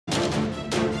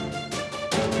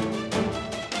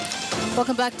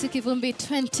Welcome back to Kivumbi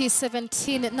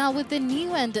 2017. Now, with the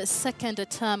new and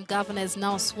second-term governors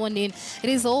now sworn in, it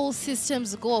is all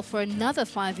systems go for another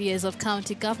 5 years of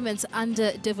county governments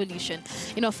under devolution.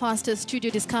 In our first studio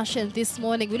discussion this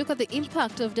morning, we look at the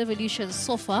impact of devolution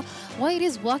so far, why it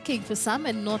is working for some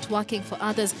and not working for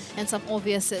others, and some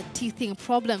obvious teething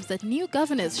problems that new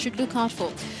governors should look out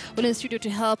for. Well, in studio to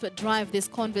help drive this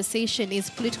conversation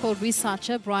is political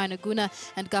researcher Brian Oguna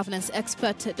and governance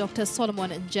expert Dr.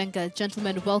 Solomon Njenga.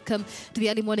 Gentlemen, welcome to the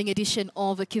early morning edition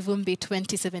of Kivumbi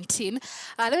 2017.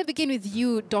 Let me begin with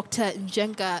you, Dr.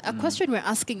 Njenga. A question we're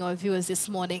asking our viewers this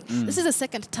morning. This is the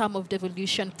second term of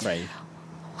devolution. Right.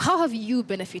 How have you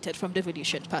benefited from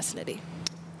devolution personally?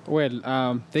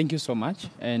 Well, thank you so much.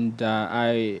 And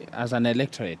I, as an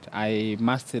electorate, I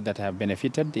must say that I have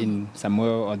benefited in some way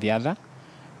or the other,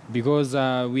 because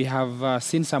we have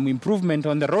seen some improvement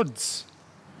on the roads.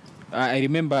 I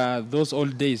remember those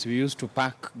old days we used to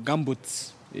park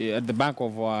gumboots at the back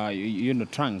of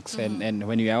trunks, and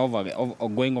when we are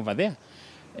going over there.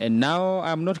 And now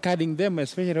I'm not carrying them,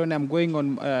 especially when I'm going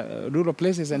on rural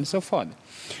places and so forth.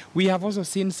 We have also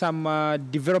seen some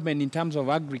development in terms of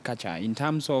agriculture, in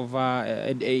terms of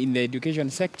in the education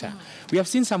sector. We have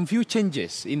seen some few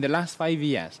changes in the last 5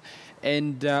 years.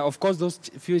 And of course, those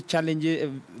few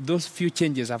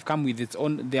changes have come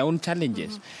with their own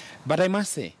challenges. But I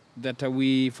must say that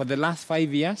for the last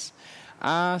 5 years,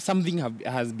 something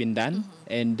has been done,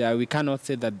 and we cannot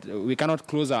say that we cannot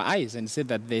close our eyes and say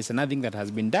that there's nothing that has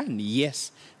been done.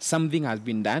 Yes, something has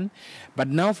been done, but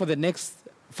now for the next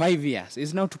 5 years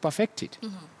is now to perfect it.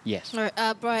 Yes. All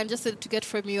right, Brian, just to get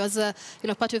from you as a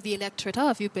part of the electorate, how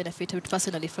have you benefited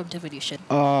personally from devolution?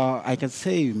 I can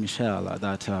say, Michelle,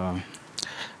 that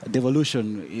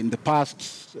devolution in the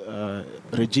past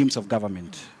regimes of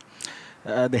government,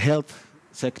 the health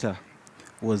sector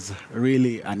was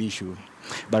really an issue.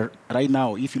 But right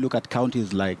now, if you look at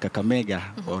counties like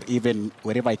Kakamega or even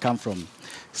wherever I come from,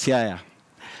 Siaya,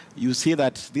 you see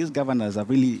that these governors have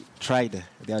really tried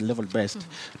their level best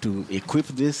to equip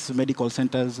these medical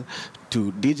centers,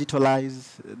 to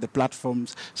digitalize the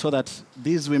platforms so that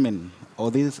these women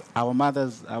or our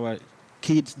mothers, our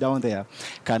kids down there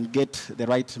can get the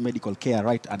right medical care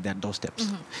right at their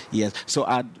doorsteps. Yes, so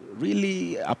I'd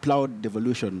really applaud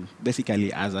devolution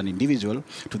basically as an individual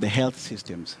to the health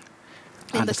systems.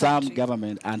 And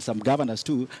some governors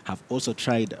too have also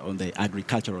tried on the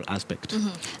agricultural aspect.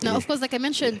 Now, of course, like I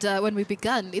mentioned when we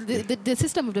began, the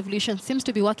system of devolution seems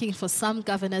to be working for some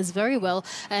governors very well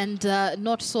and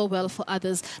not so well for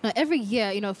others. Now, every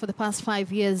year, for the past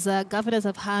 5 years, governors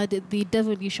have had the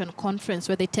devolution conference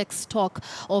where they take stock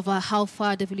of how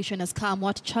far devolution has come,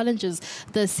 what challenges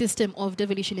the system of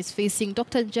devolution is facing.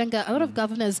 Dr. Njenga, a lot of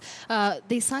governors,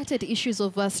 they cited issues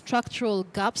of structural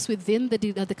gaps within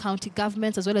the county government,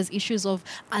 as well as issues of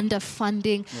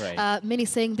underfunding. Right. Many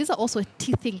saying these are also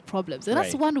teething problems. And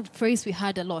that's one phrase we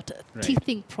had a lot,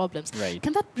 teething problems. Right.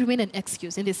 Can that remain an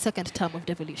excuse in the second term of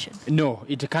devolution? No,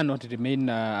 it cannot remain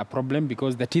a problem,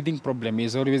 because the teething problem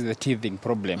is always the teething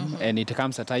problem. And it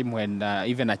comes a time when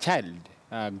even a child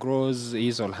grows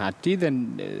his or her teeth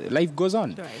and life goes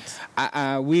on.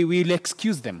 Right. We will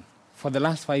excuse them. For the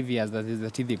last 5 years, that is the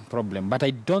teething problem. But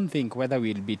I don't think whether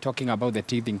we'll be talking about the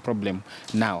teething problem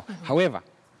now. However,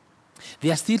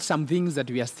 there are still some things that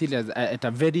we are still at a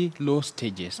very low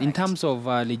stages in terms of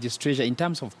legislation, in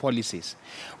terms of policies.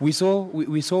 We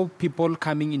saw people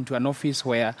coming into an office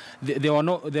where there were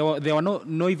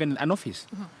no even an office.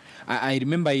 I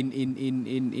remember in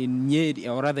Nyeri,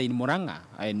 or rather in Murang'a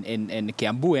and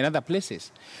Kiambu and other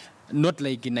places. Not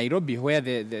like in Nairobi, where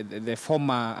the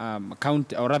former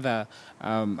county, or rather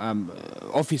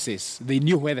offices, they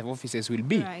knew where the offices will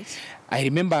be. Right. I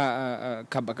remember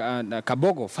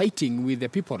Kabogo fighting with the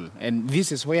people, and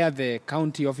this is where the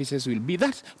county offices will be.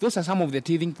 Those are some of the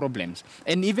teething problems.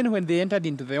 And even when they entered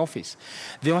into the office,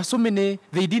 there were so many,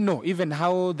 they didn't know even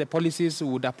how the policies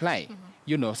would apply.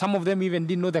 Some of them even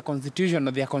didn't know the constitution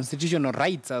or their constitutional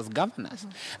rights as governors.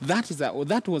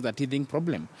 That was a teething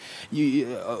problem.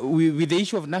 With the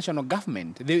issue of national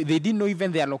government, they didn't know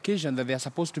even the allocation that they are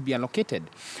supposed to be allocated.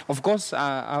 Of course,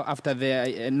 after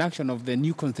the enaction of the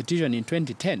new constitution in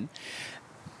 2010,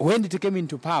 when it came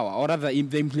into power, or rather in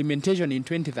the implementation in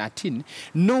 2013,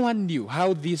 no one knew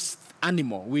how this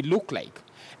animal will look like.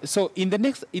 So in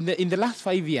the last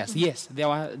 5 years, yes, there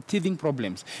were teething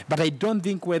problems, but I don't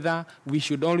think whether we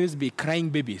should always be crying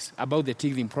babies about the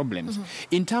teething problems.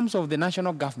 In terms of the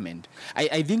national government,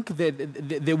 I think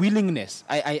the willingness.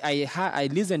 I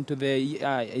listened to the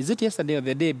is it yesterday or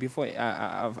the day before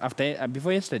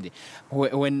before yesterday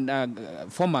when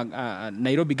former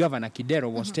Nairobi Governor Kidero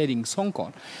was telling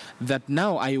Sonko that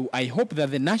now I hope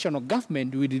that the national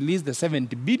government will release the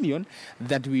 70 billion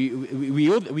that we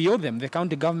owe them, the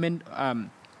county government,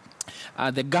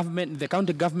 the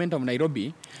county government of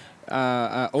Nairobi,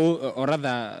 or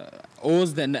rather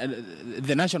owes the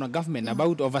national government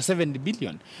about over 70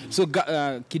 billion. So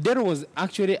Kidero was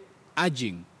actually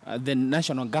urging the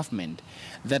national government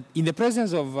that in the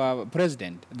presence of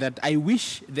president, that I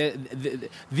wish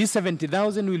this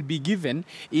 70,000 will be given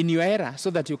in your era so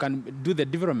that you can do the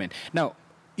development. Now,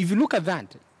 if you look at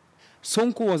that,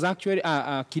 Sonko was actually,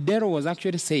 Kidero was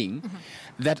actually saying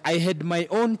that I had my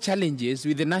own challenges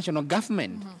with the national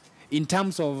government in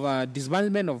terms of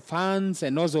disbursement of funds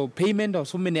and also payment of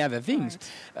so many other things,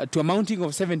 to amounting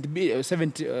of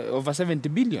over 70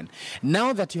 billion.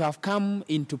 Now that you have come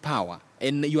into power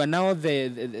and you are now the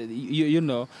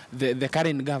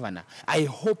current governor, I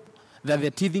hope that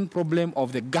the teething problem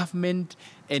of the government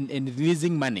and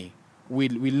releasing money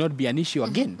will not be an issue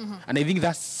again. And I think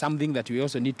that's something that we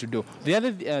also need to do. The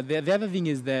other thing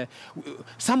is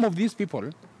some of these people,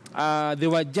 they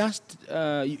were just,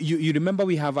 you remember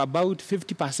we have about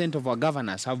 50% of our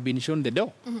governors have been shown the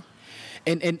door.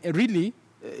 And really,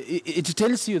 it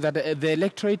tells you that the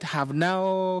electorate have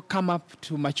now come up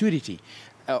to maturity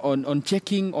on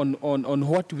checking on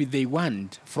what they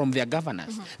want from their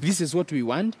governors. This is what we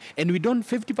want, and we don't,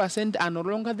 50% are no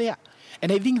longer there. And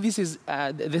I think this is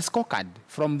the scorecard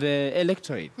from the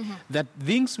electorate, that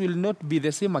things will not be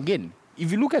the same again. If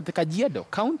you look at the Kajiado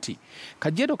County,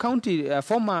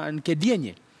 former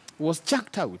Nkedienye was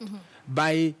chucked out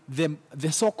by the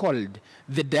so-called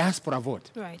the diaspora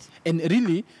vote. Right. And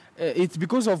really, it's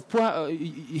because of poor,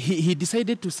 he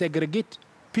decided to segregate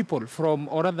people from,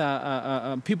 or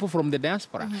rather people from the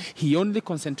diaspora. He only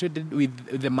concentrated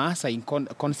with the Maasai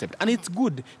concept. And it's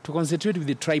good to concentrate with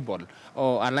the tribal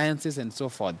or alliances and so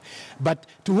forth. But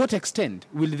to what extent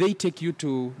will they take you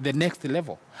to the next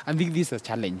level? I think this is a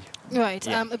challenge. Right.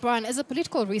 Yeah. Brian, as a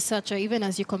political researcher, even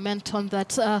as you comment on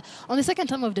that, on the second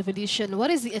term of devolution,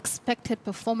 what is the expected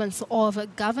performance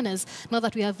of governors now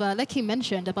that we have, like he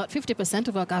mentioned, about 50%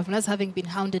 of our governors having been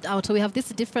hounded out? So we have this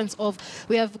difference of,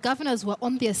 we have governors who are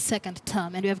on their second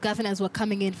term and we have governors who are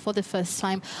coming in for the first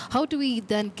time. How do we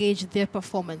then gauge their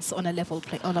performance on a level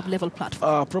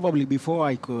platform? Probably before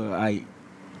I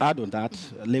add on that,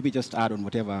 let me just add on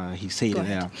whatever he said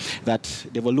there, that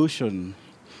devolution,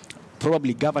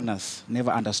 probably governors never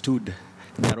understood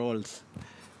their roles.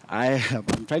 I'm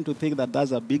trying to think that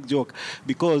that's a big joke,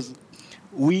 because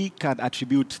we can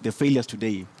attribute the failures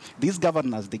today. These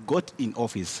governors, they got in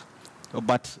office,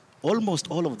 but almost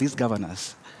all of these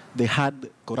governors, they had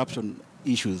corruption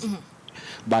issues.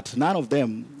 But none of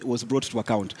them was brought to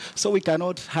account. So we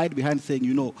cannot hide behind saying,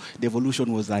 you know,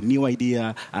 devolution was a new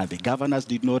idea, and the governors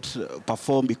did not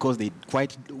perform because they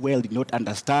quite well did not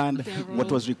understand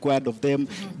what was required of them.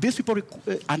 These people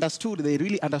understood, they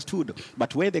really understood.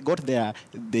 But when they got there,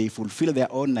 they fulfill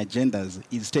their own agendas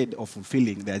instead of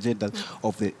fulfilling the agendas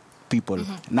of the people.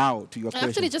 Now, to your question.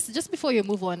 Actually, just before you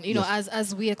move on, you know,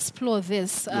 as we explore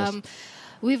this,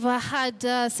 we've had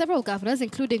several governors,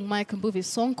 including Mike Mbuvi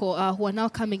Sonko, who are now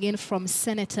coming in from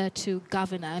senator to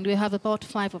governor. And we have about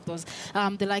 5 of those,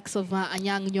 the likes of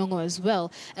Anyang' Nyong'o as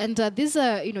well. And these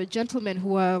are, you know, gentlemen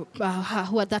who are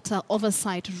that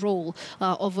oversight role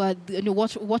of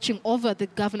watching over the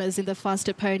governors in the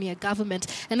first pioneer government.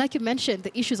 And like you mentioned,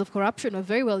 the issues of corruption are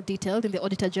very well detailed in the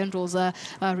Auditor General's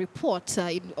report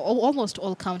in almost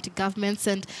all county governments.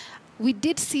 And we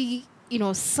did see, you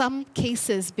know, some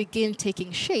cases begin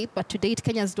taking shape, but to date,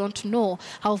 Kenyans don't know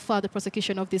how far the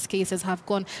prosecution of these cases have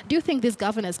gone. Do you think these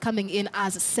governors coming in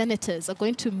as senators are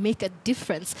going to make a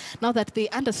difference now that they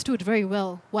understood very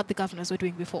well what the governors were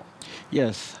doing before?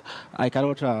 Yes, I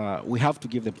cannot, we have to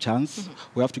give them chance.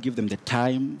 We have to give them the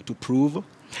time to prove.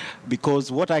 Because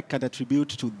what I can attribute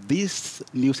to these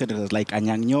new senators like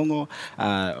Anyang'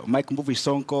 Nyong'o, Mike Mbuvi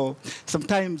Sonko,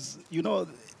 sometimes, you know,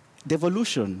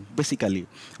 devolution basically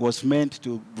was meant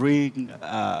to bring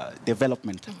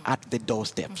development at the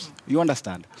doorsteps. You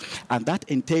understand? And that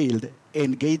entailed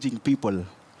engaging people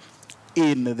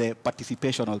in the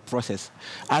participational process,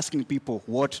 asking people,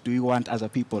 what do you want as a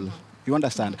people? You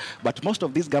understand? But most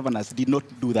of these governors did not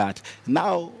do that.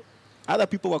 Now, other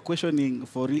people were questioning,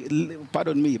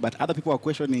 pardon me, but other people were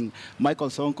questioning Michael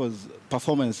Sonko's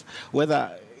performance,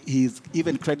 whether he's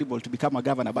even credible to become a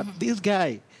governor. But this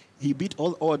guy, he beat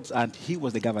all odds and he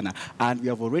was the governor. And we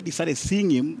have already started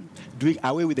seeing him doing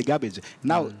away with the garbage.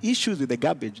 Now, issues with the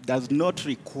garbage does not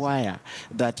require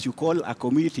that you call a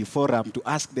community forum to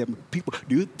ask them, people,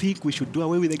 do you think we should do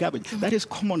away with the garbage? That is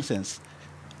common sense.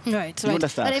 Right, You right.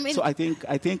 understand? But I mean, so I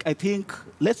think,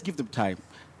 let's give them time.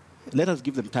 Let us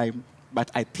give them time. But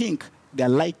I think they're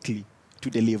likely to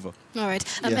deliver. all right.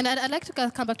 Yeah. And I'd like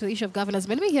to come back to the issue of governors.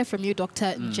 Let me hear from you,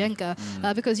 Dr.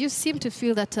 Njenga, because you seem to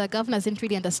feel that governors didn't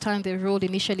really understand their role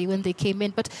initially when they came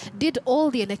in. But did all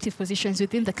the elective positions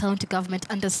within the county government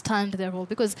understand their role?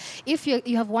 Because if you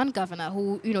have one governor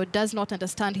who does not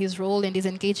understand his role and is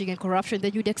engaging in corruption,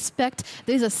 then you'd expect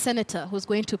there is a senator who's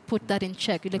going to put that in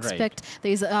check. You'd expect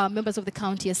there is members of the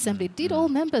county assembly. Did all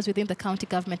members within the county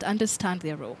government understand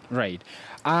their role? Right.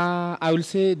 I will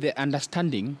say the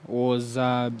understanding was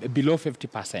below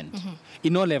 50%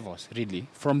 in all levels, really,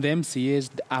 from the MCAs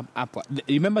upward.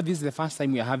 Remember, this is the first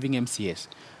time we are having MCAs.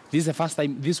 This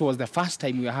was the first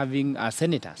time we were having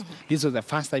senators. This was the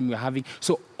first time we were having.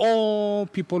 So all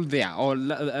people there, or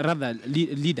rather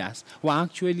leaders, were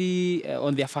actually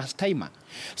on their first timer.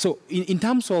 So in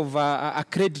terms of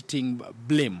accrediting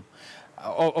blame,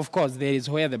 of course, there is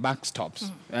where the buck stops,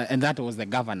 and that was the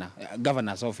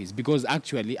governor's office, because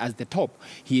actually, as the top,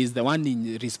 he is the one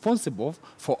responsible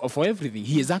for everything.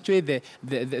 He is actually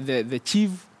the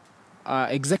chief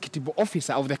executive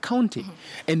officer of the county,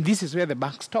 and this is where the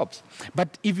buck stops.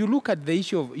 But if you look at the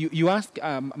issue of, you ask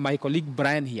my colleague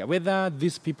Brian here, whether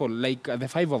these people, like the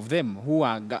 5 of them who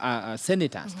are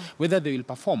senators, whether they will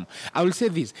perform. I will say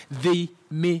this: they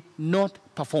may not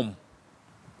perform,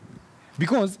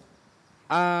 because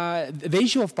the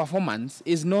issue of performance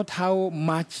is not how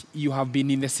much you have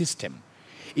been in the system.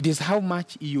 It is how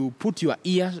much you put your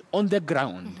ears on the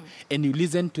ground and you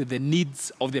listen to the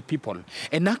needs of the people.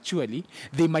 And actually,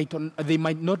 they might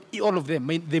not, all of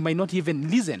them, they might not even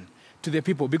listen to the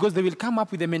people, because they will come up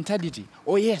with a mentality,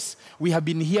 oh yes, we have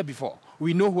been here before.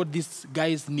 We know what these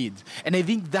guys need. And I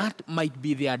think that might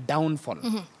be their downfall.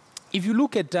 If you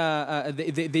look at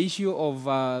the issue of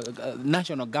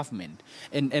national government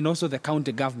and also the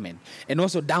county government and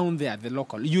also down there, the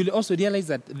local, you'll also realize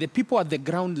that the people at the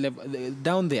ground level,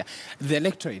 down there, the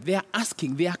electorate, they are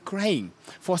asking, they are crying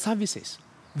for services.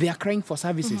 They are crying for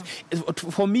services.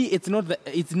 For me, it's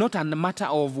not a matter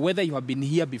of whether you have been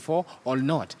here before or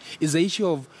not. It's the issue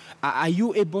of, are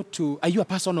you a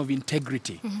person of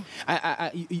integrity?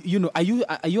 Are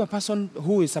you a person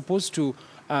who is supposed to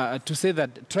say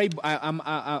that tribe,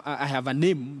 I have a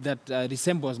name that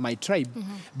resembles my tribe,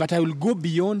 but I will go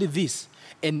beyond this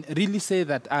and really say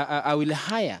that I will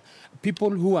hire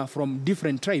people who are from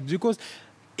different tribes, because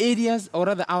areas, or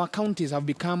rather our counties, have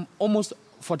become almost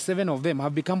 47 of them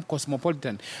have become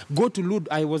cosmopolitan. Go to Lodwar.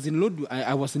 I was in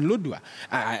Lodwar.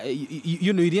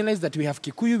 You realize that we have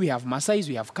Kikuyu, we have Maasais,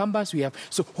 we have Kambas, we have.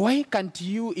 So why can't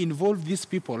you involve these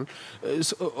people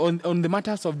on the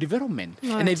matters of development?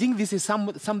 Right. And I think this is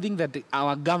something that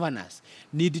our governors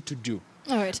need to do.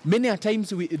 All right. Many a times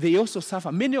they also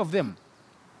suffer. Many of them,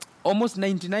 almost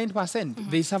 99%,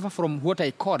 they suffer from what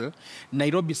I call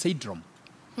Nairobi syndrome.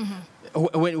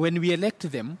 When we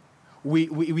elect them,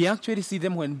 we actually see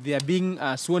them when they are being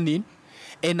sworn in,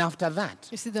 and after that,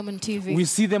 you see them on TV. We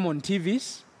see them on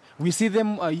TVs. We see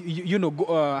them,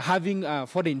 having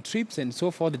foreign trips and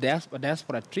so forth,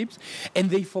 diaspora trips,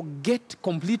 and they forget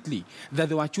completely that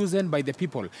they were chosen by the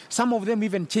people. Some of them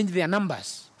even change their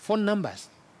numbers, phone numbers.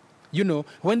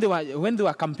 When they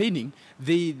were campaigning,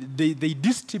 they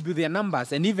distribute their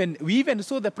numbers, and we even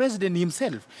saw the president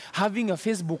himself having a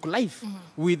Facebook Live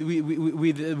with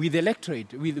the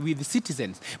electorate, with the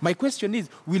citizens. My question is,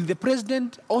 will the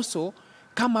president also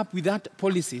come up with that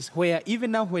policies where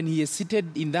even now when he is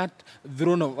seated in that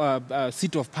throne of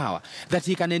seat of power, that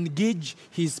he can engage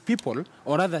his people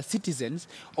or other citizens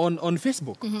on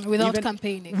Facebook without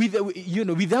campaigning,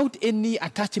 without any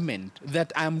attachment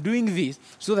that I'm doing this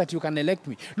so that you can elect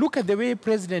me. Look at the way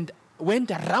President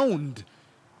went around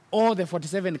all the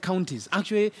 47 counties.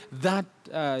 Actually, that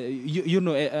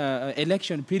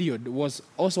election period was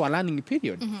also a learning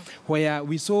period, where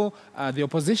we saw the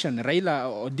opposition,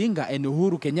 Raila Odinga and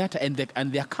Uhuru Kenyatta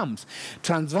and their camps,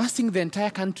 transversing the entire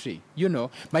country.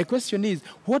 My question is,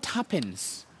 what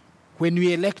happens when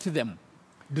we elect them?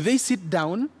 Do they sit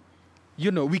down,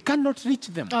 we cannot reach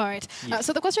them. All right. Yes.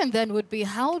 So the question then would be,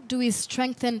 how do we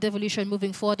strengthen devolution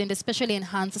moving forward and especially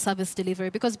enhance service delivery?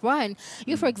 Because, Brian,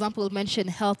 you, for example, mentioned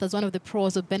health as one of the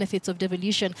pros or benefits of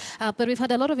devolution, but we've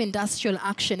had a lot of industrial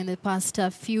action in the past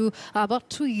about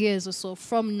 2 years or so,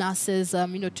 from nurses,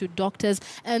 to doctors,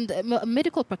 and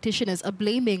medical practitioners are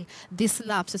blaming this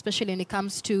lapse, especially when it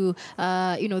comes to,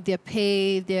 their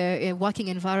pay, their working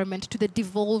environment, to the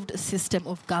devolved system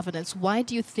of governance. Why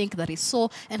do you think that is so,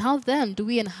 and how then do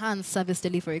we enhance service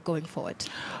delivery going forward?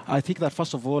 I think that,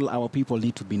 first of all, our people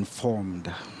need to be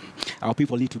informed. Our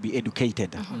people need to be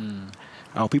educated.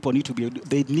 Our people need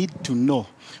to know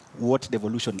what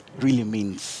devolution really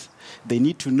means. They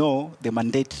need to know the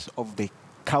mandate of the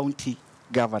county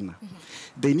governor.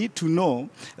 They need to know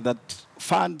that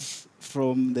funds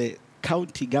from the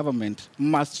county government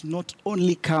must not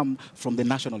only come from the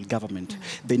national government.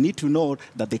 They need to know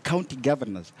that the county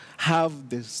governors have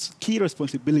this key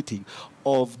responsibility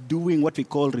of doing what we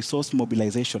call resource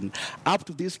mobilization. Up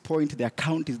to this point, there are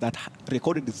counties that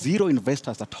recorded zero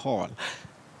investors at all.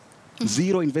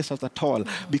 Zero investors at all,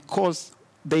 because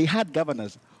they had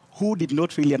governors who did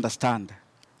not really understand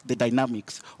the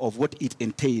dynamics of what it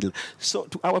entails. So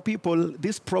to our people,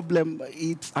 this problem,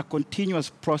 it's a continuous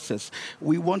process.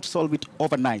 We won't solve it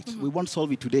overnight. We won't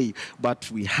solve it today, but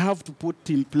we have to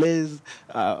put in place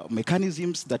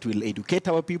mechanisms that will educate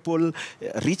our people,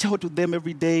 reach out to them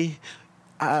every day.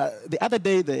 The other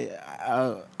day,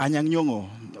 Anyang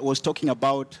Nyong'o was talking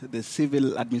about the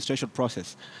civil administration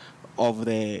process of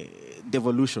the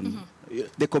devolution.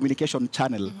 The communication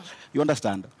channel. You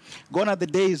understand? Gone are the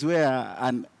days where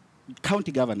a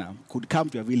county governor could come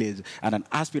to a village and an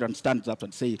aspirant stands up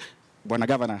and say, "Bwana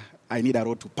Governor, I need a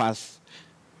road to pass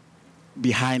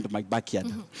behind my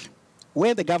backyard."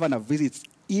 When the governor visits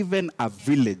even a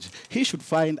village, he should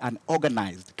find an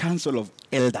organized council of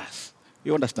elders.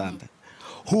 You understand?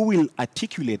 Who will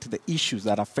articulate the issues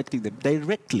that are affecting them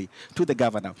directly to the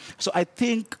governor. So I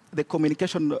think the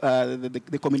communication,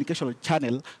 the communication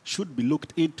channel should be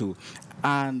looked into.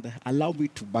 And allow me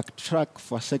to backtrack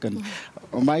for a second.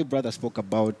 My brother spoke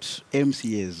about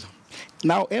MCAs.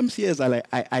 Now, MCAs,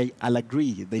 I'll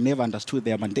agree, they never understood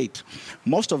their mandate.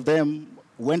 Most of them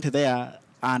went there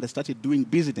and started doing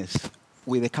business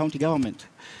with the county government.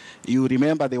 You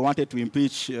remember they wanted to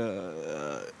impeach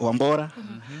Wambora.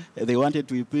 They wanted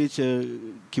to impeach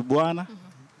Kibwana.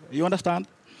 You understand?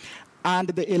 And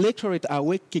the electorate are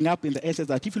waking up in the essence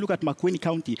that if you look at Makueni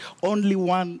County, only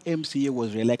one MCA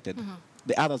was re-elected.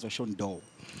 The others were shown dull.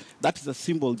 That is a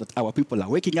symbol that our people are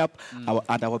waking up,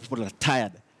 and our people are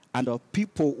tired. And our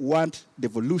people want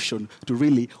devolution to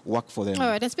really work for them. All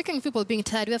right, and speaking of people being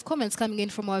tired, we have comments coming in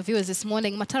from our viewers this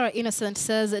morning. Matara Innocent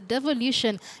says,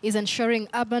 devolution is ensuring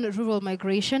urban-rural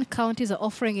migration. Counties are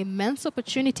offering immense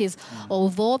opportunities.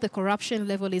 Although the corruption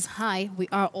level is high, we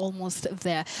are almost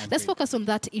there. Let's focus on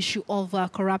that issue of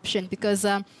corruption, because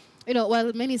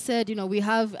while many said, we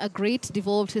have a great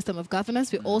devolved system of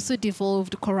governance, we also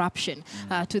devolved corruption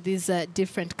to these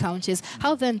different counties.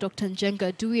 How then, Dr.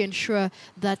 Njenga, do we ensure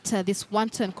that this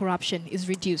wanton corruption is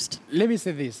reduced? Let me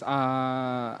say this.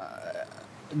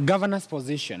 Governor's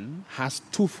position has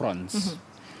two fronts.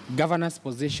 Governor's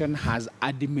position has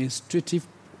administrative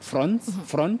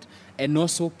front and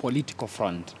also political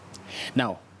front.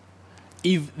 Now,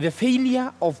 if the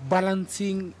failure of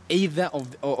balancing either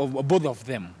of both of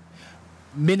them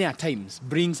many a times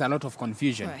brings a lot of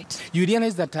confusion. Right. You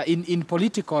realize that in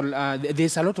political,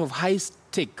 there's a lot of high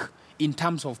stake in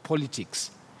terms of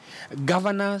politics.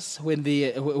 Governors, when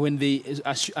they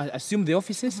assume the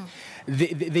offices,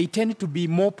 they tend to be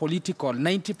more political,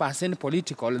 90%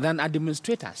 political than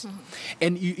administrators.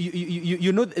 And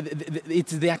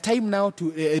it's their time now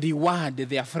to reward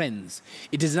their friends.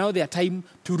 It is now their time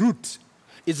to root.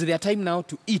 It's their time now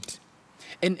to eat.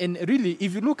 And really,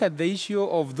 if you look at the issue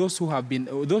of those who have been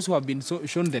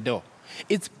shown the door,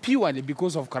 it's purely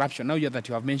because of corruption. Now that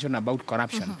you have mentioned about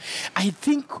corruption, I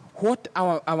think what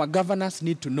our governors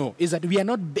need to know is that we are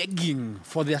not begging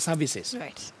for their services.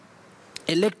 Right.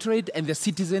 Electorate and the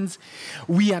citizens,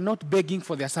 we are not begging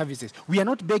for their services. We are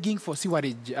not begging for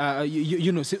sewerage,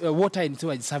 water and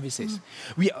sewage services.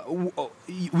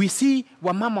 We see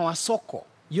Wamama Wasoko,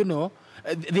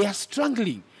 they are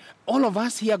struggling. All of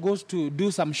us here goes to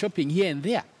do some shopping here and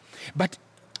there. But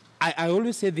I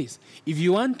always say this, if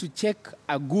you want to check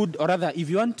a good, or rather, if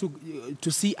you want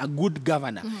to see a good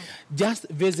governor, just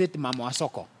visit Mama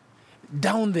Wasoko.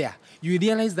 Down there, you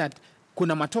realize that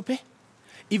kuna matope,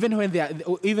 even when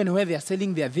they are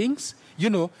selling their things, You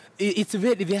know, it's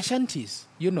very, they're shanties,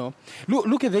 you know.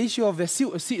 Look at the issue of the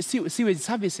sewerage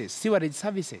services.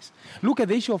 Look at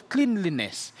the issue of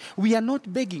cleanliness. We are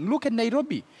not begging. Look at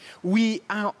Nairobi. We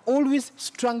are always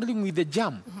struggling with the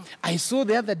jam. I saw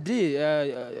the other day,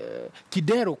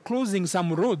 Kidero closing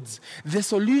some roads. The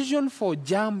solution for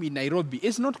jam in Nairobi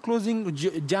is not closing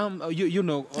jam,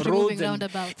 roads.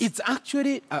 Roundabouts. It's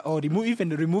actually, even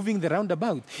removing the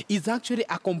roundabout. It's actually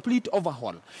a complete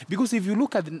overhaul. Because if you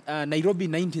look at Nairobi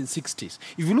 1960s,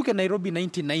 if you look at Nairobi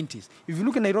 1990s, if you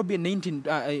look at Nairobi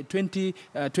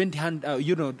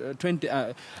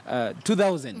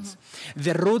 2000s,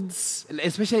 the roads,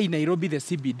 especially in Nairobi, the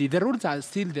CBD, the roads are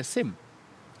still the same.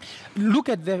 Look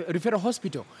at the referral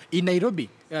hospital in Nairobi.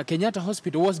 Kenyatta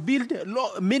Hospital was built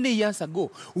many years ago.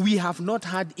 We have not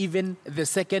had even the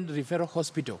second referral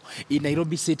hospital in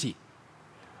Nairobi City.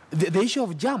 The issue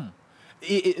of jam,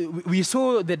 we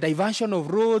saw the diversion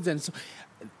of roads, and so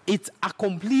it's a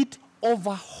complete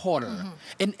overhaul.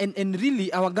 And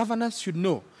really, our governors should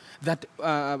know that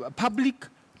public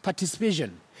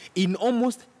participation in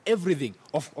almost everything.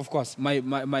 Of course,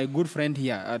 my good friend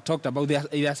here talked about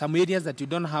there are some areas that you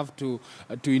don't have to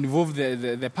involve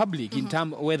the public in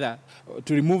terms whether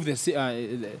to remove the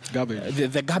garbage.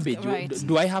 The garbage. Right.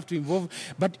 Do I have to involve?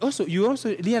 But also, you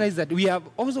also realize that we have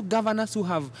also governors who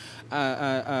have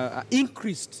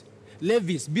increased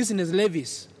levies, business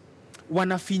levies,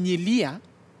 wanafinyilia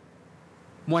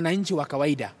mwananchi wa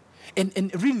kawaida.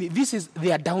 And really, this is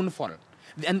their downfall.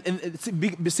 And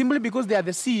simply because they are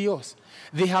the CEOs,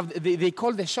 they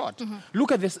call the shot.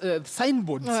 Look at this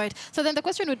signboards. All right. So then the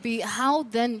question would be, how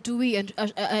then do we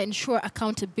ensure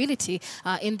accountability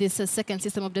in this second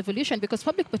system of devolution? Because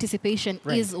public participation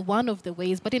is one of the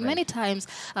ways, but in many times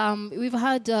we've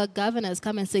had governors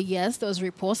come and say, yes, there was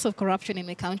reports of corruption in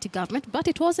the county government, but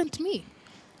it wasn't me.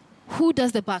 Who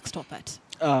does the buck stop at?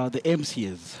 The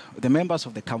MCAs, the members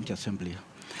of the county assembly.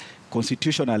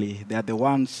 Constitutionally, they are the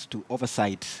ones to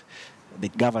oversight the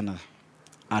governor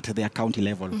at their county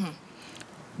level.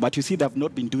 But you see, they've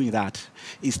not been doing that.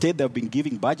 Instead, they've been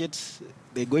giving budgets.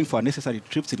 They're going for unnecessary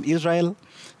trips in Israel.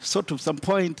 So to some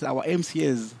point, our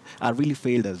MCAs are really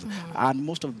failed us. And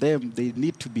most of them, they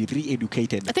need to be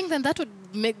re-educated. I think then that would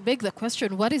beg the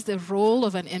question, what is the role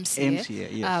of an MCA? MCA,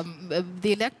 yes.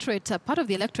 The electorate, part of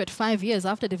the electorate 5 years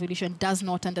after devolution does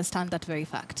not understand that very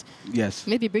fact. Yes.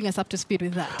 Maybe bring us up to speed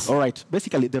with that. All right.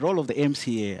 Basically, the role of the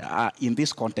MCA in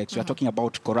this context, we are talking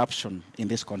about corruption in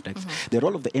this context. The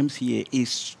role of the MCA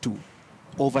is to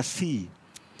oversee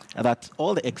that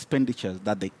all the expenditures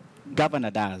that the governor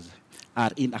does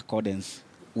are in accordance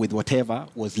with whatever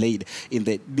was laid in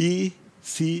the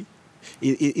DC,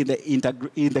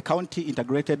 in the county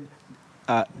integrated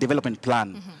development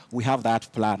plan. We have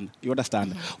that plan. You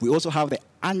understand? We also have the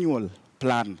annual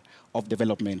plan of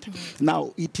development.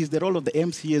 Now, it is the role of the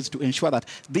MCAs to ensure that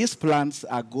these plans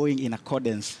are going in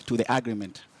accordance to the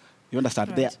agreement. You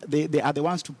understand? Right. They are the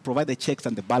ones to provide the checks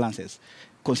and the balances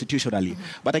constitutionally.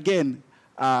 But again,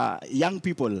 young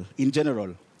people in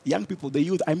general, young people, the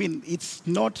youth, I mean, it's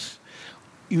not,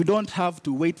 you don't have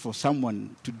to wait for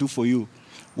someone to do for you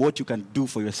what you can do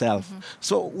for yourself.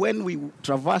 So when we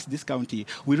traverse this county,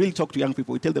 we really talk to young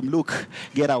people. We tell them, look,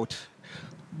 get out,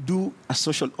 do a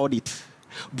social audit,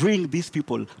 bring these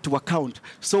people to account.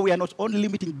 So we are not only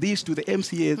limiting this to the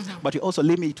MCAs, but we also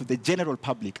limit it to the general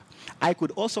public. I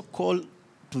could also call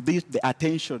to this the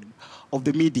attention of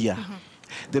the media.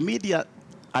 The media,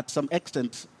 at some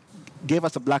extent, gave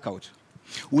us a blackout.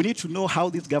 We need to know how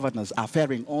these governors are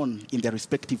faring on in their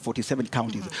respective 47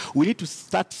 counties. We need to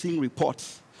start seeing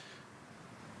reports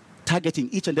targeting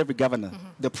each and every governor,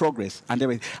 the progress, and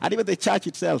everything. And even the church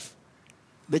itself.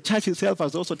 The church itself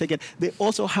has also taken, they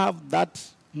also have that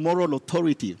moral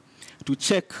authority to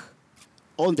check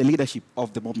on the leadership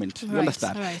of the moment. You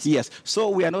understand? Right. Yes. So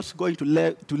we are not going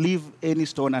to leave any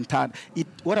stone unturned.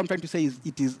 What I'm trying to say is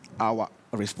it is our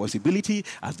responsibility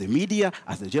as the media,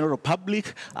 as the general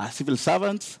public, as civil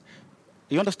servants.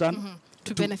 You understand?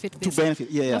 To benefit this. To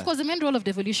benefit, yeah. Of course, the main role of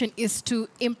devolution is to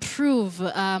improve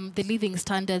the living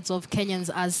standards of Kenyans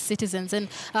as citizens. And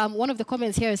one of the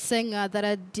comments here is saying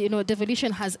that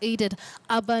devolution has aided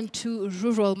urban to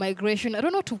rural migration. I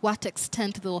don't know to what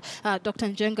extent, though, Dr.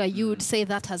 Njenga, you would say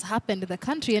that has happened in the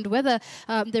country, and whether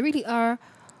there really are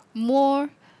more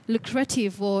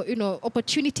lucrative or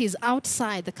opportunities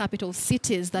outside the capital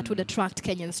cities that would attract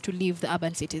Kenyans to leave the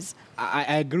urban cities.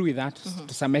 I agree with that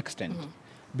to some extent.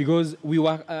 Because we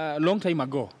were, a long time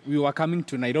ago, we were coming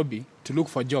to Nairobi to look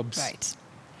for jobs. Right.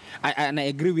 And I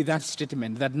agree with that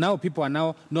statement, that now people are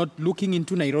now not looking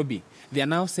into Nairobi. They are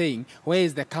now saying, where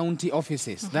is the county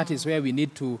offices? That is where we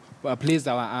need to place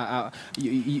our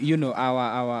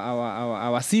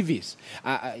CVs.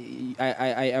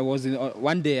 I was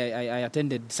one day I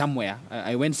attended somewhere.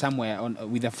 I went somewhere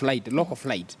with a flight, a local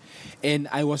flight, and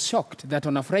I was shocked that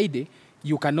on a Friday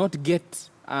you cannot get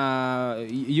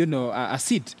a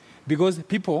seat, because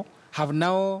people have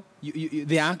now,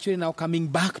 they are actually now coming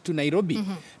back to Nairobi,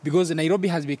 because Nairobi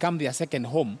has become their second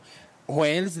home,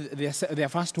 whereas their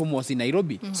first home was in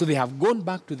Nairobi. So they have gone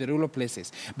back to the rural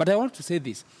places. But I want to say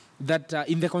this, that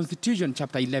in the Constitution,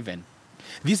 chapter 11,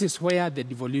 this is where the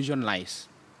devolution lies.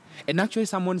 And actually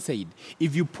someone said,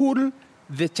 if you pull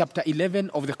the chapter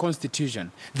 11 of the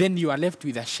Constitution, then you are left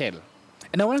with a shell.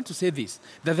 And I want to say this,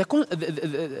 that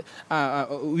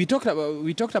we talked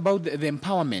about the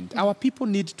empowerment. Our people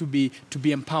need to be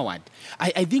empowered.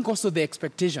 I think also the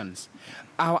expectations.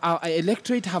 Our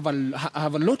electorate have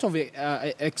a lot of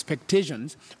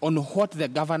expectations on what the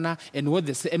governor and what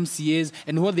the MCAs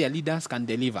and what their leaders can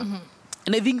deliver.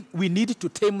 And I think we need to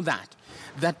tame that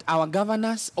our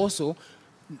governors also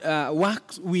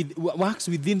works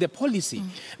within the policy.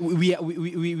 We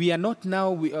are not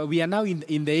now. We are now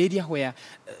in the area where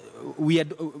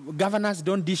governors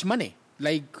don't dish money,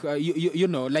 like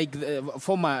like the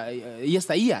former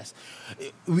yesteryears.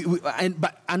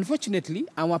 But unfortunately,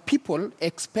 our people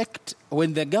expect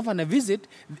when the governor visits,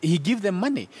 he gives them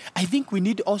money. I think we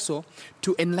need also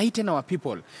to enlighten our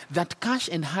people that cash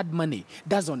and hard money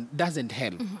doesn't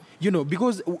help.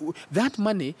 Because that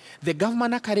money, the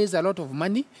governor carries a lot of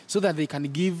money so that they can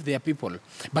give their people.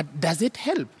 But does it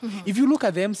help? If you look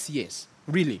at the MCAs,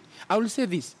 really, I will say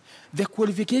this, the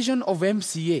qualification of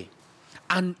MCA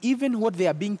and even what they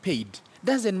are being paid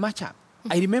doesn't match up.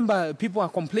 I remember people are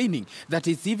complaining that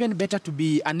it's even better to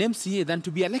be an MCA than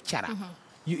to be a lecturer.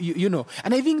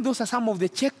 And I think those are some of the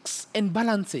checks and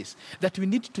balances that we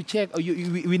need to check, or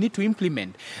we need to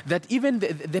implement. That even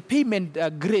the payment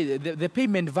grade, the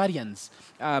payment variance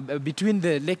between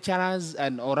the lecturers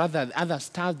or rather other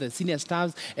staff, the senior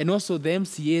staffs, and also the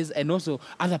MCAs and also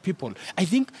other people. I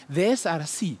think the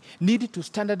SRC needed to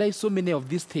standardize so many of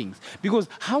these things, because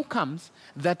how comes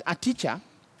that a teacher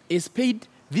is paid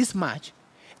this much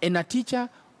and a teacher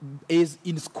is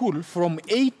in school from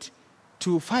 8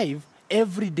 to 5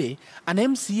 every day? An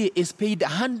MCA is paid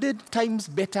 100 times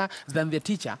better than the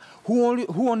teacher who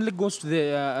only goes to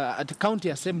the county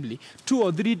assembly 2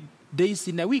 or 3 days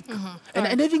in a week.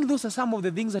 And I think those are some of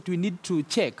the things that we need to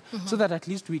check so that at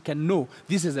least we can know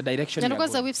this is the direction. And of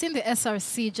course, we've seen the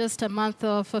SRC just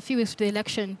a few weeks to the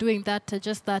election doing that,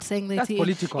 saying that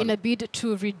in a bid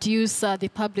to reduce the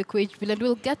public wage bill, and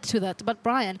we'll get to that. But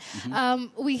Brian,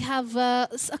 we have a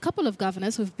couple of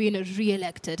governors who've been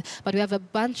re-elected, but we have a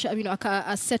bunch,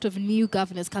 a set of new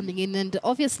governors coming in, and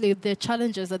obviously the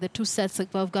challenges that the two sets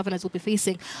of governors will be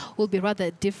facing will be rather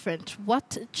different.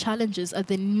 What challenges are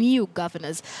the new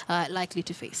governors likely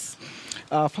to face?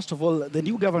 First of all, the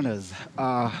new governors,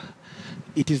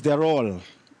 it is their role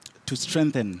to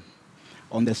strengthen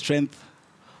on the strength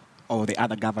of the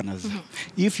other governors.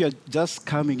 If you're just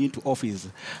coming into office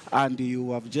and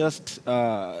you have just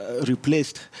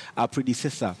replaced a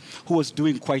predecessor who was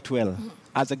doing quite well,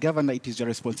 as a governor, it is your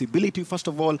responsibility, first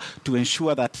of all, to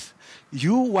ensure that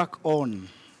you work on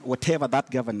whatever that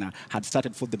governor had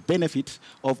started for the benefit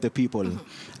of the people.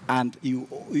 And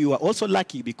you are also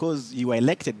lucky because you were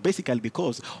elected basically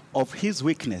because of his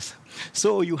weakness.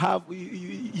 So you have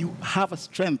a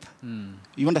strength.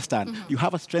 You understand? You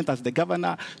have a strength as the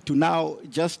governor to now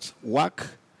just work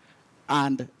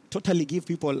and totally give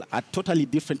people a totally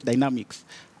different dynamics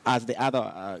as the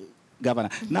other governor.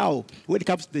 Now, when it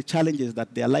comes to the challenges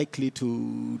that they are likely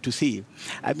to see,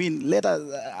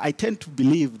 I tend to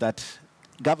believe that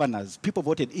governors, people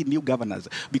voted in new governors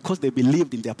because they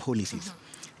believed in their policies.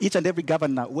 Each and every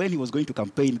governor, when he was going to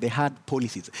campaign, they had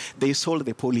policies. They sold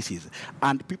the policies.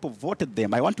 And people voted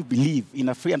them. I want to believe in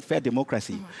a free and fair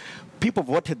democracy. People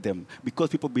voted them because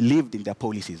people believed in their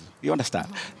policies. You understand?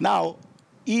 Now,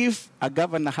 if a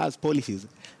governor has policies,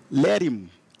 let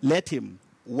him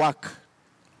work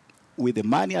with the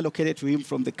money allocated to him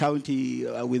from the county,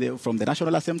 from the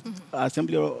National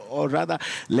Assembly, or rather,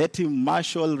 let him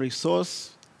marshal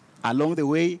resource along the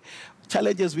way.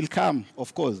 Challenges will come,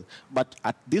 of course, but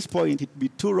at this point, it'd be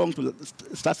too wrong to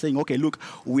start saying, okay, look,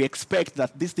 we expect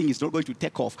that this thing is not going to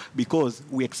take off because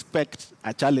we expect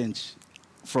a challenge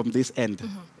from this end.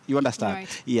 You understand?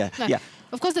 Right. Yeah. No. Yeah.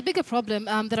 Of course, the bigger problem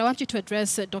that I want you to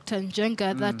address, Dr.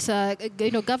 Njenga,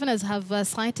 that governors have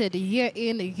cited year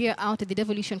in, year out at the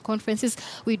devolution conferences,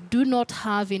 we do not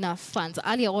have enough funds.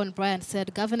 Earlier on, Brian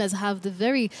said governors have the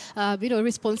very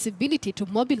responsibility to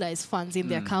mobilize funds in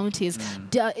their counties.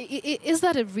 Is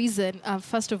that a reason,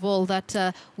 first of all,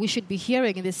 that we should be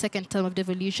hearing in the second term of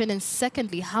devolution? And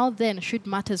secondly, how then should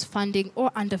matters funding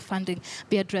or underfunding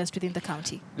be addressed within the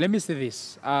county? Let me say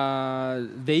this.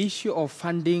 The issue of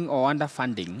funding or underfunding,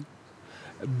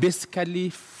 basically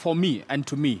for me and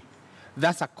to me,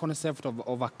 that's a concept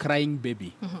of a crying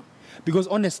baby. Because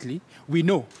honestly, we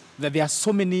know that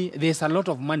there's a lot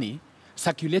of money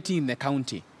circulating in the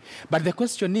county. But the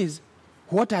question is,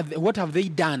 what have they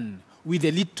done with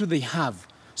the little they have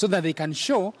so that they can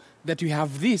show that we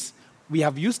have this, we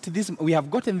have used this, we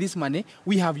have gotten this money,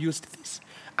 we have used this.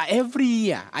 Every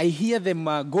year, I hear them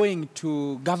going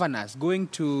to governors, going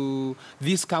to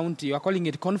this county, you are calling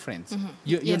it conference,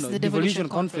 Yes, the devolution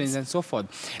conference and so forth.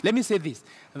 Let me say this,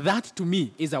 that to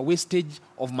me is a wastage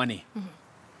of money.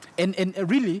 And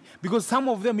really, because some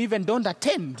of them even don't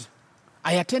attend.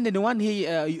 I attended one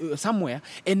here somewhere,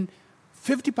 and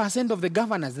 50% of the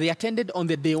governors, they attended on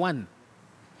the day one.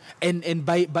 And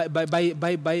by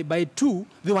two,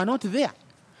 they were not there.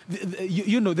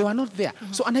 They were not there.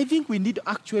 So, and I think we need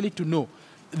actually to know,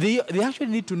 they actually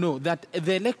need to know that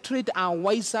the electorate are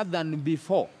wiser than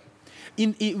before.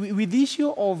 With the issue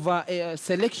of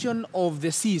selection of the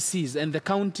CECs and the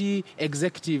county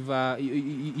executive,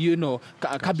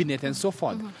 cabinet and so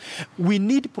forth, we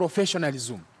need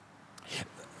professionalism.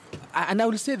 And I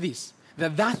will say this,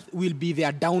 that will be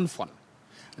their downfall.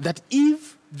 That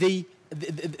if they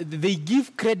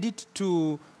give credit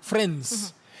to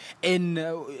friends, and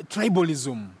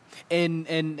tribalism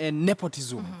and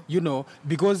nepotism,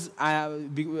 because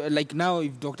like now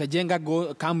if Dr. Jenga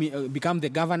become the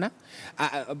governor,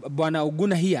 Bwana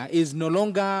Oguna here is no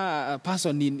longer a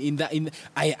person in that.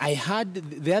 I heard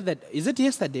the other, is it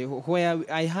yesterday, where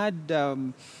I had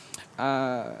Kiraito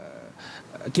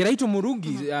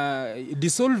Murungi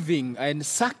dissolving and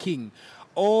sacking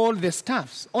all the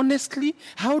staffs. Honestly,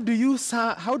 how do you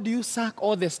sack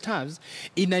all the staffs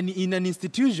in an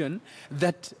institution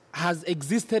that has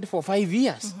existed for 5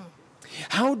 years?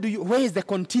 Where is the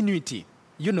continuity?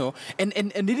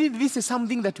 And this is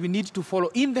something that we need to follow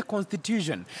in the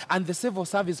constitution and the civil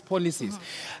service policies.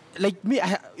 Like me,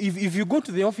 if you go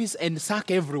to the office and sack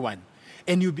everyone,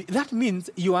 and that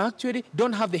means you actually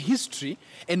don't have the history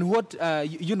and what where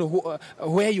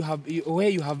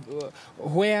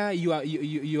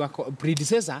your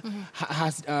predecessor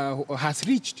has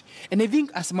reached. And I think,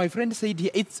 as my friend said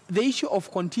here, it's the issue of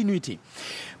continuity,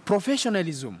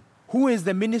 professionalism. Who is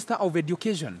the Minister of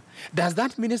Education? Does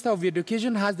that Minister of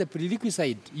Education has the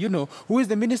prerequisite? Who is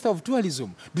the Minister of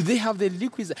Tourism? Do they have the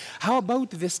prerequisite? How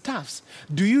about the staffs?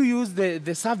 Do you use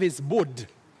the service board?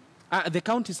 The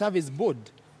county service board,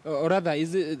 or rather,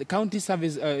 is it the county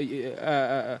service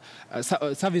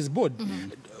service board,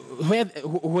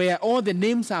 where all the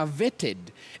names are vetted,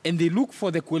 and they look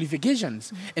for the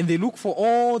qualifications, and they look for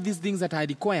all these things that are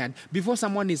required before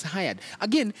someone is hired.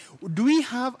 Again, do we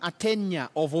have a tenure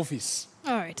of office?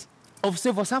 All right. Of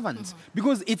civil servants?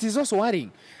 Because it is also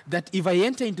worrying that if I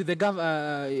enter into the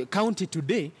county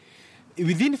today,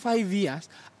 within 5 years,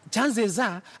 chances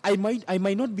are I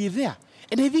might not be there.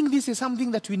 And I think this is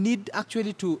something that we need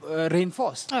actually to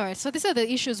reinforce. All right, so these are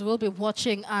the issues we'll be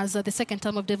watching as the second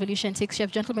term of devolution takes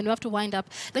shape. Gentlemen, we have to wind up.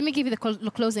 Let me give you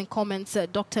the closing comments,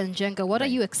 Dr. Njenga. What are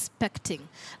you expecting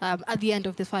at the end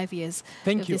of the 5 years?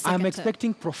 Thank you. I'm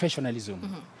expecting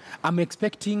professionalism. I'm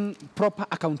expecting proper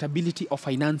accountability of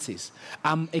finances.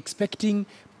 I'm expecting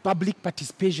public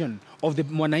participation of the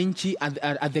mwananchi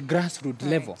at the grassroots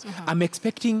level. I'm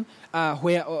expecting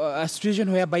a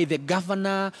situation whereby the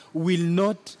governor will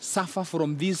not suffer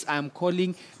from this I'm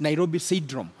calling Nairobi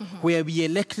syndrome, where we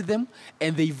elect them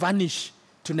and they vanish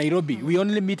to Nairobi. We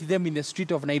only meet them in the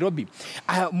street of Nairobi.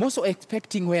 I'm also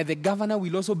expecting where the governor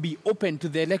will also be open to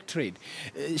the electorate.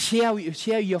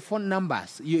 Share your phone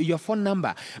numbers, your phone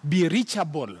number, be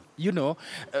reachable. I'm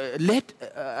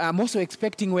also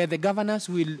expecting where the governors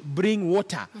will bring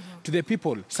water to the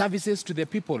people, services to the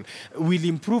people, will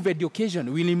improve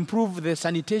education, will improve the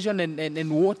sanitation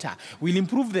and water, will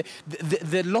improve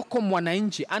the local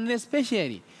mwananchi, and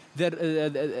especially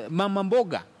the Mama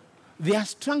Mboga. They are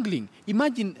struggling.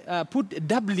 Imagine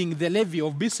doubling the levy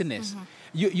of business.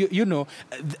 you know,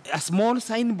 a small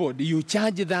signboard, you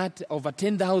charge that over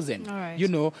 10,000. All right. You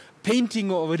know,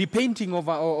 painting or repainting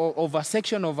of a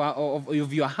section of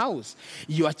your house,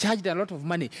 you are charged a lot of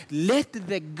money. Let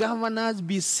the governors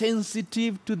be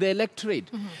sensitive to the electorate.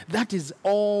 That is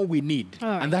all we need. All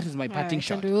right. And that is my parting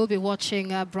shot. And we will be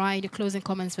watching. Brian, your closing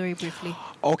comments very briefly.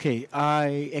 Okay,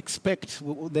 I expect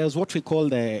there's what we call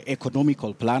the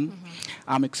economical plan.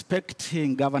 I'm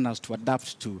expecting governors to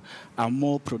adapt to a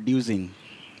more producing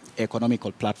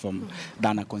economical platform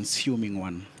than a consuming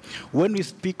one. When we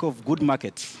speak of good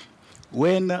markets,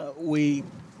 when we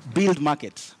build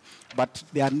markets, but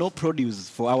there are no produce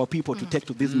for our people to take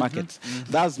to these markets,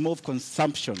 that's more of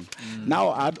consumption. Now,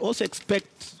 I'd also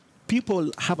expect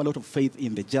people have a lot of faith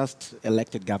in the just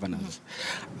elected governors.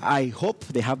 I hope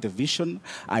they have the vision.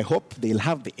 I hope they'll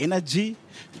have the energy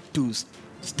to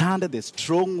stand the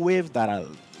strong wave that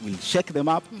will shake them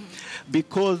up,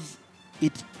 because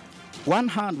one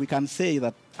hand we can say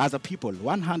that as a people,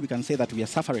 one hand we can say that we are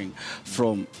suffering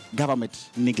from government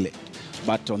neglect.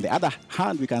 But on the other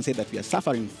hand, we can say that we are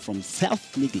suffering from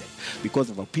self-neglect because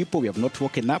of our people. We have not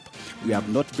woken up. We are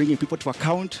not bringing people to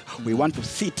account. We want to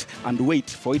sit and wait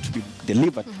for it to be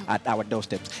delivered at our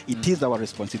doorsteps. It is our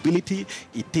responsibility.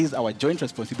 It is our joint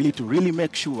responsibility to really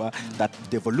make sure that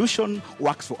devolution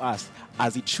works for us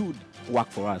as it should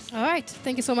work for us. All right.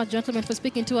 Thank you so much, gentlemen, for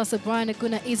speaking to us. Brian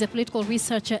Aguna is a political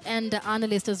researcher and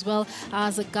analyst, as well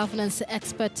as a governance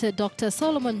expert. Dr.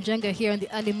 Solomon Jenga here in the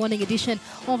early morning edition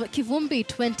of Kivumbi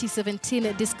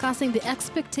 2017, discussing the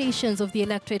expectations of the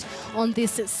electorate on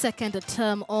this second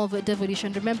term of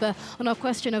devolution. Remember, on our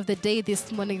question of the day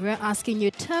this morning, we're asking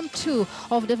you, term 2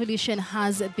 of devolution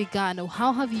has begun.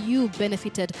 How have you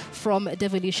benefited from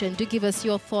devolution? Do give us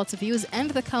your thoughts, views, and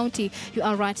the county you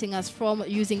are writing us from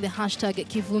using the hashtag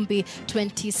Kivumbi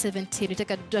 2017. We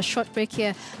take a short break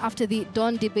here after the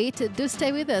dawn debate. Do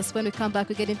stay with us. When we come back,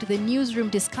 we get into the newsroom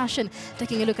discussion,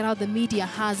 taking a look at how the media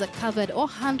has covered or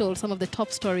handled some of the top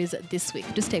stories this week.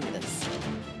 Do stay with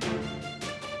us.